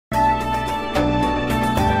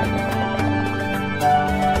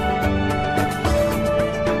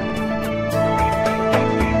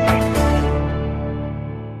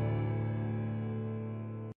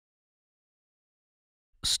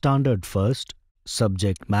Standard First,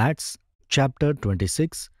 Subject Maths, Chapter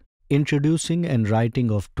 26, Introducing and Writing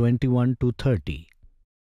of 21 to 30.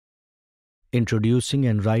 Introducing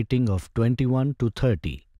and Writing of 21 to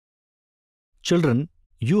 30. Children,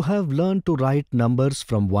 you have learned to write numbers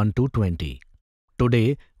from 1 to 20.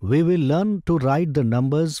 Today, we will learn to write the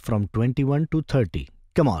numbers from 21 to 30.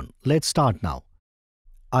 Come on, let's start now.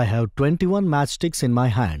 I have 21 matchsticks in my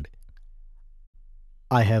hand.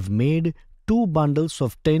 I have made 2 bundles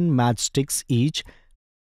of 10 matchsticks each,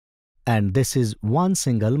 and this is one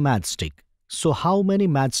single matchstick. So how many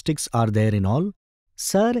matchsticks are there in all?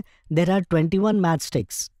 Sir, there are 21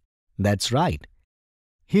 matchsticks. That's right.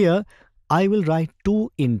 Here, I will write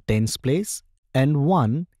 2 in tens place and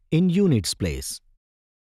 1 in units place.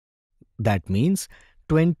 That means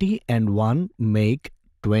 20 and 1 make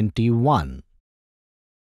 21.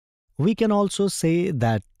 We can also say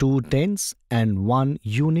that 2 tens and 1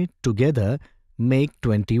 unit together make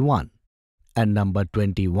 21, and number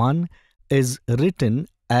 21 is written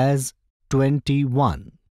as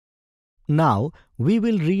 21. Now we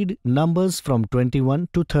will read numbers from 21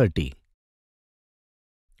 to 30.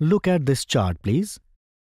 Look at this chart, please.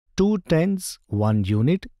 2 tens, 1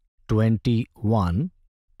 unit, 21,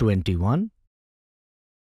 21.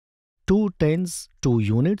 2 tens, 2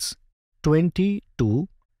 units, 22,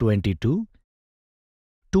 22.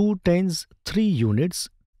 2 tens, 3 units,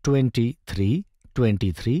 23,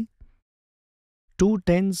 23. 2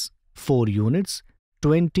 tens, 4 units,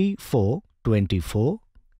 24, 24.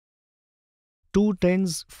 2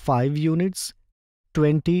 tens, 5 units,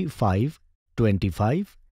 25,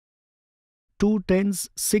 25. 2 tens,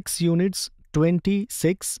 6 units,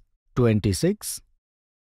 26, 26.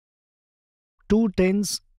 2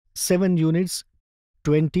 tens, 7 units,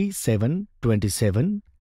 27, 27.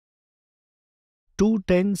 2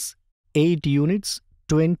 tens, 8 units,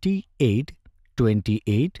 28,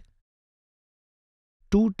 28.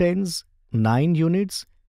 2 tens, 9 units,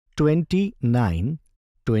 29,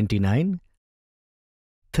 29.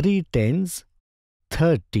 3 tens,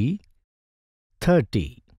 30,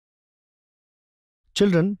 30.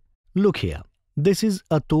 Children, look here. This is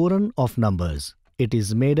a Toran of numbers. It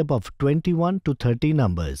is made up of 21 to 30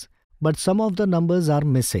 numbers, but some of the numbers are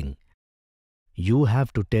missing. You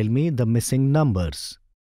have to tell me the missing numbers.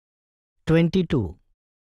 22,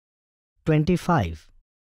 25,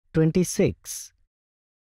 26,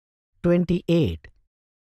 28,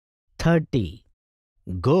 30.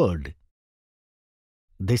 Good.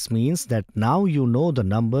 This means that now you know the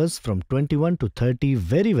numbers from 21 to 30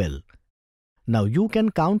 very well. Now you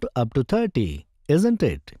can count up to 30, isn't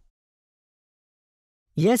it?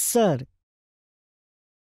 Yes, sir.